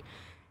quick,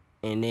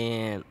 and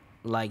then.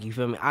 Like, you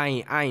feel me? I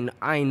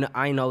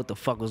ain't know what the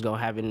fuck was gonna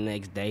happen the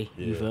next day.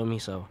 You feel me?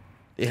 So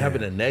It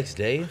happened the next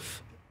day.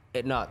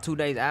 No, 2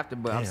 days after.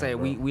 But I'm saying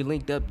we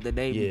linked up the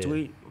day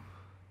between,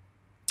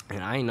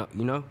 and I ain't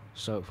know,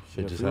 So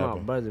Shit just free my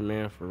happened. brother,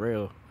 man, for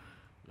real,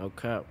 no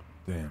cap.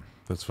 Damn,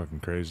 that's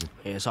fucking crazy.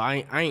 Yeah, so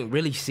I ain't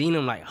really seen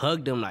him like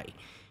hugged him like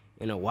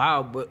in a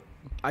while, but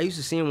I used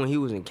to see him when he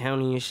was in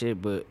county and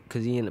shit. But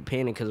cause he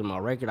independent, cause of my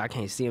record, I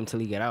can't see him till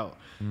he get out.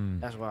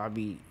 That's why I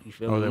be you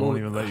feel me? Oh, they won't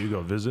moving- even let you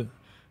go visit?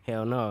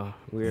 Hell no,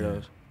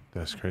 weirdos.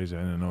 That's crazy.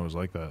 I didn't know it was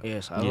like that.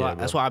 Yes,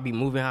 that's why I be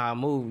moving how I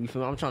move. You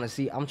feel me? I'm trying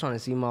to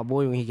see my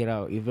boy when he get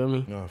out. You feel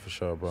me? No, for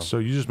sure, bro. So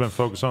you just been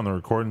focused on the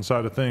recording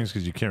side of things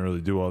because you can't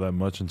really do all that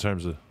much in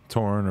terms of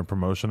touring or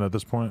promotion at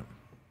this point?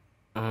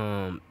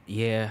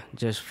 Yeah,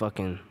 just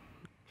fucking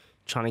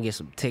trying to get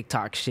some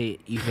TikTok shit.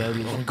 You feel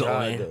me? Oh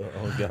Going.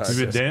 God. You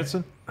been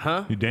dancing?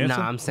 Huh? You dancing?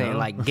 Nah, I'm saying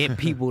like get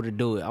people to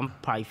do it. I'm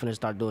probably finna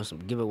start doing some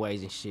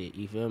giveaways and shit.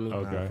 You feel me?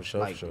 Okay. For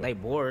sure, Like for sure. they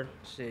bored.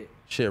 Shit.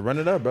 Shit, run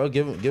it up, bro.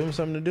 Give them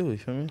something to do. You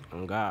feel me?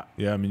 Oh God.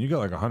 Yeah, I mean, you got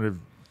like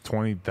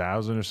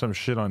 120,000 or some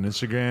shit on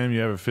Instagram.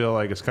 You ever feel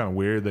like it's kind of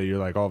weird that you're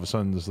like all of a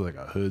sudden just like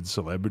a hood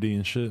celebrity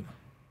and shit?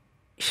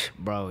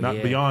 Bro, Not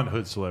yeah. beyond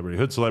hood celebrity.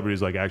 Hood celebrity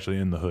is like actually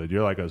in the hood.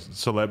 You're like a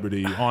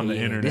celebrity on the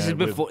Yeah, internet. This is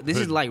with before. This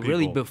is hood like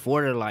really people.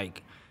 before the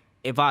like.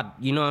 If I,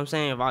 you know what I'm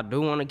saying? If I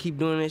do want to keep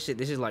doing this shit,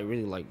 this is like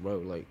really like, bro,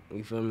 like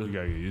you feel me? You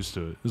gotta get used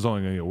to it. It's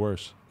only gonna get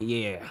worse.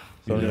 Yeah.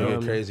 So You you know what I get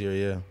mean? crazier,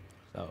 yeah.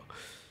 So,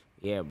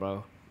 yeah,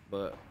 bro.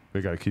 But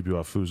They gotta keep you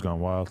off Food's Gone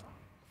Wild.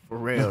 for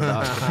real,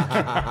 dog.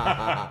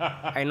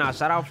 Hey, nah,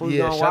 shout out Food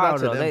Yeah, Gone shout Wild out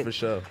to though. them They, for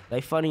sure.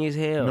 they funny as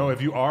hell. No,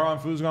 if you are on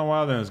Food's Gone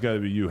Wild, then it's gotta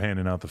be you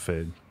handing out the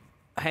fade.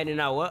 Handing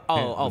out what?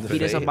 Oh, the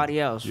feeding fade. somebody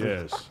else.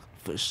 Yes.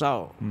 For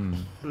sure. Hmm.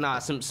 Nah,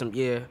 some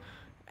yeah.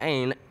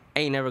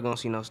 Ain't never gonna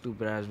see no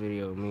stupid ass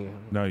video of me.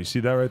 No, you see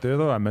that right there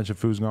though? I mentioned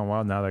Food's Gone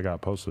Wild. Now they got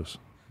posters.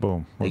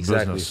 Boom. We're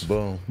Exactly. business.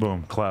 Boom.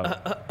 Boom.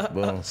 Clout.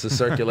 Boom. It's the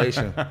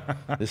circulation.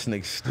 This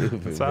nigga's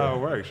stupid. That's how it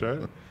works, right?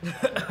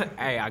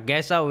 Hey, I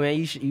guess so, man.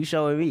 You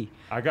showing me.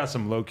 I got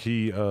some low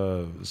key,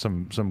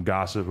 some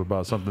gossip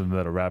about something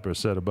that a rapper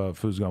said about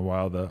Food's Gone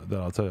Wild that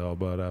I'll tell you all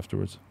about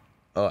afterwards.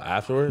 Oh,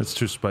 afterwards? It's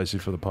too spicy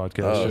for the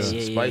podcast. Oh,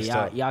 yeah. Spice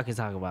talk. Y'all can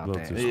talk about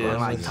Little that. too I spicy.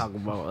 like talking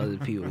about other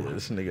people.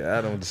 This nigga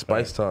Adam with the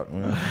spice talk,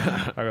 man.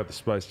 I got the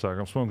spice talk.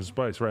 I'm smoking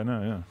spice right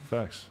now. Yeah,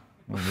 facts.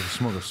 I'm gonna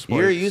smoke a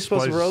spice. You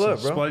supposed to roll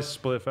up, bro. Spice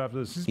spliff after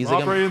this. He's He's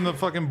like, operating the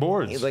fucking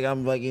boards. He's like,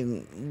 I'm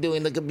fucking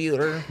doing the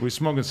computer. We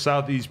smoking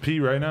Southeast P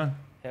right now.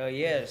 Hell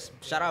yes.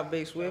 Shout out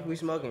Big Swift. We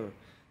smoking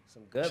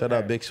some good. Shout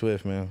out Big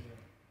Swift, man.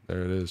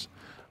 There it is.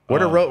 Where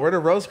the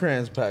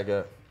Rosecrans pack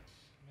at?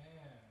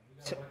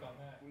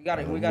 We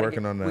gotta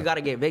working on that. We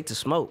gotta get Vic to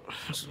smoke.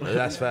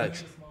 That's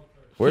facts.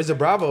 Where's the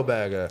Bravo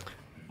bag at?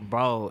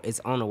 Bro, it's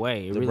on the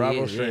way. It The really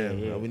Bravo is. strand.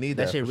 Yeah, yeah. We need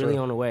that that shit for really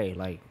sure. on the way.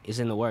 Like it's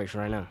in the works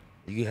right now.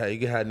 You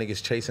can have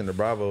niggas chasing the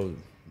Bravo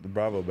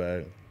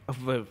bag.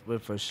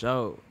 For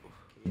sure.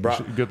 You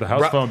get the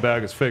house phone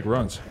bag as fake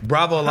runs.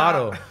 Bravo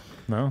Lotto.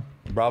 No?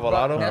 Bravo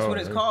Lotto. That's what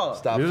it's called.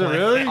 Stop Is it playing.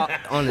 really?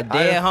 On the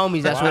dead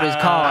homies, that's what it's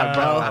called,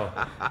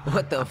 bro.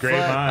 What the Great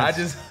fuck?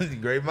 minds.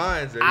 Great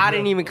minds. I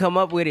didn't even come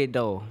up with it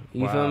though.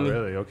 You Wow, feel me?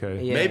 really?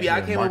 Okay. Yeah. Maybe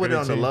I came up with it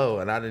on the Marketing team. low,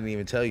 and I didn't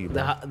even tell you,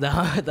 bro. The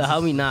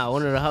homie,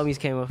 one of the homies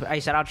came up. Hey,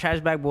 shout out Trash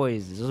Bag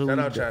Boys. This is who Shout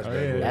we out do. Trash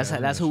Bag yeah, Boys.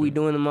 That's who we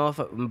doing the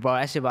motherfucker, bro.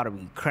 That shit about to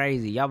be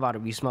crazy. Y'all about to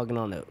be smoking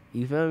on the,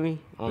 you feel me?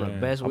 On the Yeah.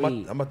 best I'm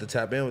weed. about to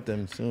tap in with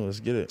them soon. Let's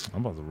get it.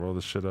 I'm about to roll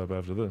this shit up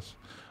after this.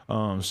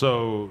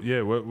 So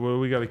yeah, what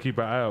we got to keep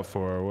an eye out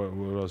for?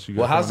 What else you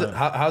got?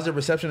 Well, how's the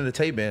reception of the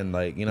tape been?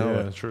 Like, you know,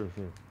 Yeah, true.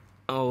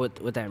 Oh,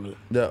 what that mean?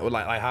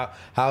 like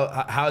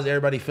how's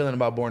everybody feeling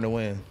about Born to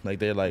Win? Like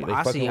they're like they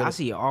I fucking with it?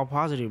 see it all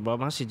positive, bro.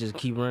 My shit just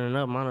keep running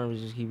up. My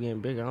numbers just keep getting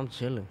bigger. I'm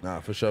chilling.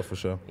 Nah, for sure.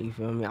 You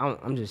feel me?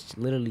 I'm just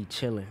literally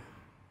chilling.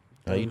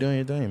 You doing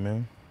your thing,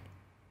 man.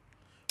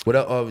 What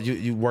else?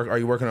 You work? Are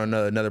you working on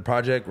another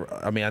project?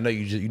 I mean, I know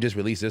you just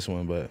released this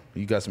one, but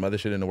you got some other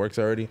shit in the works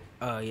already.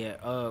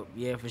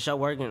 Yeah, for sure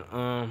working.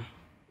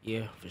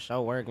 Yeah, for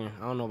sure working.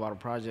 I don't know about a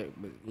project,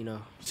 but you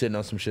know, Sitting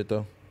on some shit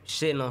though.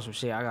 sitting on some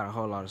shit. I got a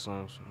whole lot of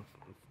songs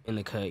in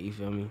the cut. You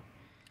feel me?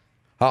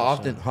 How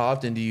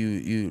often do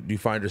you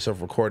find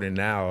yourself recording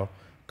now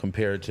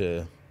compared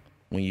to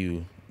when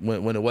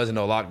it wasn't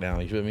no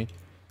lockdown? You feel me?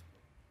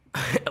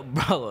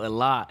 Bro, a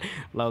lot,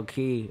 low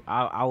key.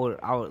 I would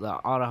all the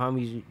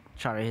homies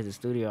try to hit the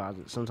studio.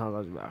 Sometimes I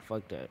was like,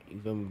 fuck that. You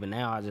feel me? But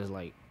now I just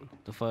like,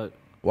 the fuck.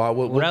 Wow.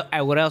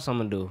 What else I'm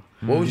gonna do?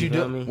 What was you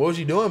feel doing? me? What was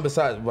you doing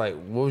besides like?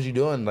 What was you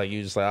doing? Like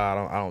you just like I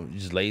don't. You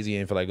just lazy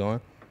and feel like going.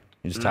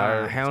 You just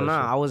tired. Hell type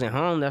nah. shit? I wasn't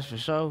home. That's for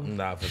sure.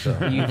 Nah, for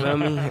sure. You feel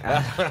me?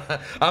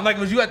 I'm like,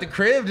 was you at the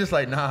crib? Just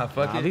like, nah,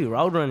 fuck I it. be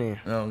road running.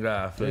 Oh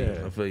God, I feel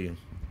you. I feel you.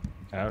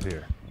 Out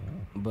here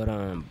But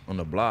On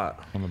the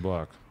block. on the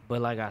block. But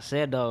like I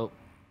said though,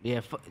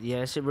 yeah,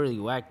 that shit really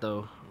whack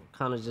though.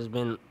 Kind of just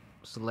been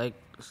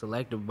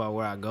selective about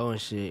where I go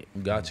and shit.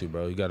 You got to,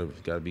 bro. You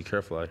gotta be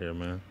careful out here,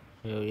 man.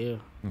 Hell yeah,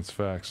 That's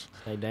facts.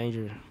 stay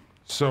dangerous.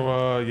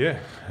 So yeah,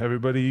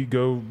 everybody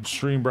go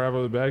stream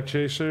Bravo the Bag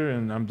Chaser,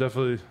 and I'm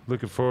definitely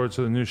looking forward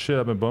to the new shit.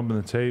 I've been bumping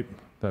the tape,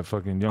 that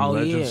fucking Young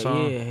Legend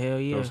song. yeah, hell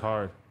yeah. That was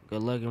hard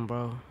Good looking,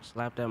 bro.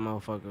 Slap that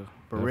motherfucker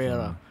for real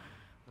though.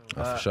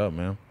 For sure,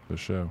 man. for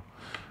sure.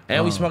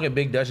 And we smoking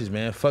Big Dutchies,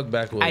 man. Fuck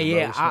Backwoods. Hey, bro.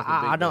 yeah, We smoking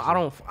I Big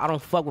Dutchies.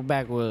 don't fuck with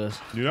backwoods.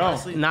 You know,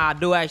 Nah, I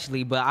do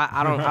actually, but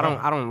I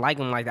don't like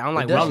them like that. I don't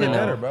like Dutch rolling get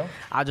better, them. bro.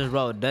 I just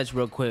roll Dutch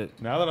real quick.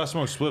 now that I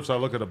smoke spliffs, I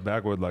look at a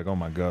backwood like, oh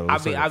my god. it I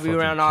looks be like a I be fucking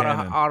around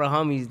cannon. all the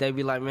homies. They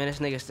be like, man, this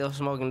nigga still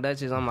smoking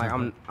Dutches. I'm like,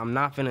 I'm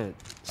not finna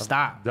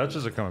stop.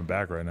 Dutches are coming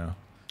back right now.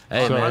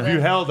 Hey, So man. if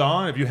you held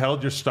on, if you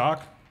held your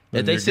stock,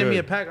 then If they you're send me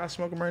a good. pack, I'll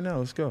smoke them right now.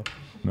 Let's go.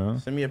 No,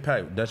 Send me a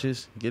pack,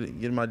 Dutchies. Get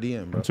in my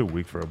DM, bro. I'm too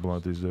weak for a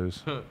blunt these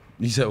days.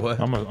 You said what?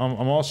 I'm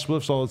all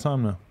spliffs all the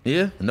time now.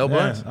 Yeah, no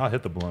blunts. Yeah, I'll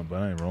hit the blunt,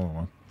 but I ain't rolling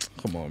one.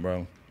 Come on,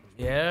 bro.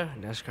 Yeah,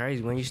 that's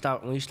crazy. When you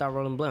stop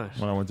rolling blunts.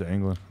 When I went to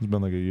England, it's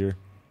been like a year.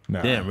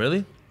 Nah. Damn,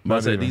 really? I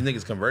said these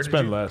niggas converted. It's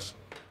been you? less.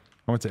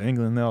 I went to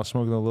England. They all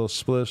smoking a little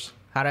spliffs.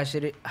 How that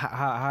shit?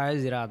 How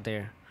is it out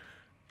there?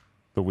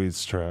 The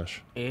weed's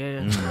trash.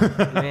 Yeah,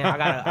 man.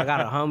 I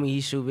got a homie.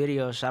 He shoot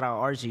videos. Shout out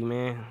Archie,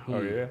 man.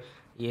 Oh yeah.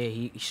 Yeah,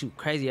 he shoot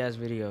crazy ass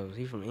videos.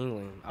 He from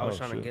England. I was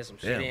trying to get some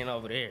shit in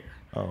over there.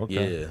 Oh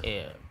okay.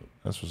 Yeah.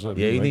 That's what's up.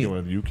 Yeah, you need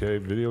with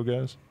UK video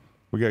guys.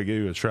 We gotta get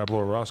you a Trap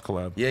Lord Ross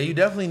collab. Yeah, you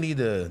definitely need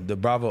the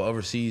Bravo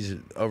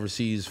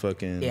overseas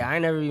fucking. Yeah, I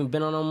ain't never even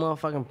been on no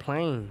motherfucking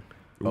plane.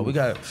 Oh, we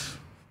got.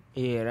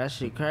 Yeah, that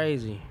shit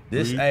crazy.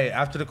 Hey,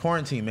 after the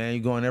quarantine, man,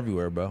 you going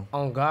everywhere, bro.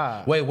 Oh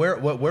God. Wait, where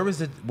was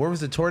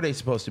the tour they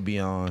supposed to be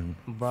on,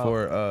 bro,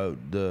 for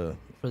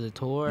the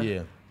tour?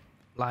 Yeah,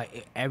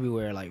 like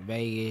everywhere, like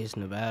Vegas,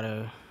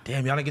 Nevada.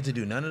 Damn, y'all didn't get to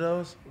do none of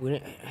those.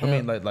 I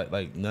mean,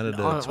 like none of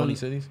the 20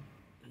 cities.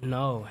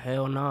 No,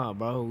 hell nah,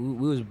 bro.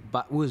 We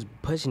was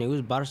pushing it. We was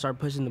about to start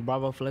pushing the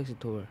Bravo Flexi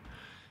tour.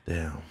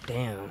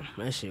 Damn,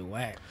 that shit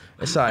whack.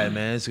 It's alright,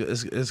 man.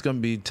 It's gonna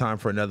be time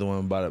for another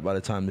one by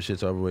the time the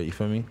shit's over with. You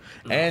feel me?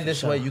 No, and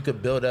this way you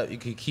could build up. You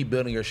could keep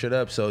building your shit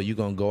up, so you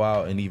gonna go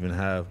out and even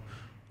have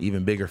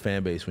even bigger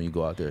fan base when you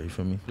go out there. You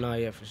feel me? No,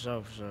 yeah, for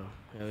sure.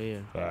 Hell yeah.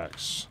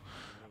 Facts.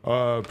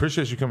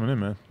 Appreciate you coming in,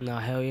 man. No,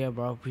 hell yeah,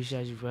 bro.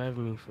 Appreciate you for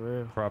having me, for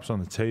real. Props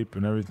on the tape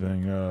and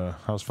everything.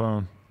 How's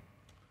phone?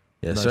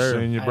 Yes, nice sir.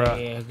 Seeing you, bro.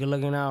 Yeah, good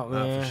looking out,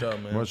 man. For sure,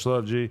 man. Much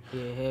love, G.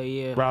 Yeah, hell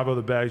yeah. Bravo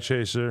the Bag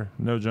Chaser,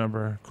 No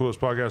Jumper, coolest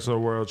podcast in the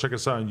world. Check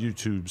us out on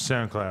YouTube,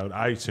 SoundCloud,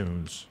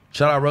 iTunes.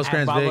 Shout out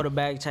Rosecrans Bravo Vic. the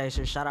Bag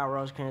Chaser. Shout out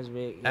Rosecrans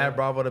Vic. Yeah. At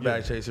Bravo the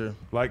Bag Chaser.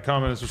 Like,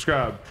 comment, and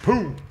subscribe.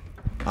 Boom.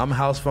 I'm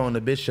House Phone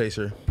the Bitch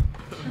Chaser.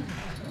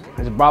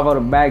 It's Bravo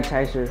the Bag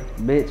Chaser,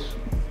 bitch.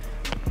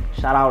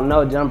 Shout out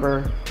No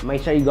Jumper.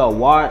 Make sure you go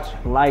watch,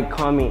 like,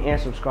 comment, and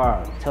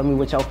subscribe. Tell me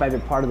what your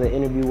favorite part of the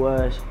interview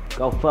was.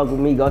 Go fuck with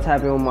me. Go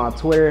tap in with my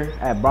Twitter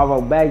at Bravo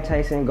Bag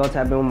Chasing. Go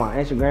tap in with my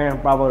Instagram,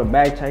 Bravo the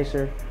Bag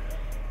Chaser.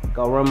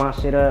 Go run my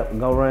shit up.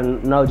 Go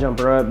run No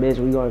Jumper up, bitch.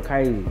 We going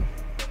crazy.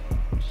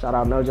 Shout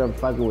out No Jumper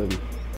fucking with me.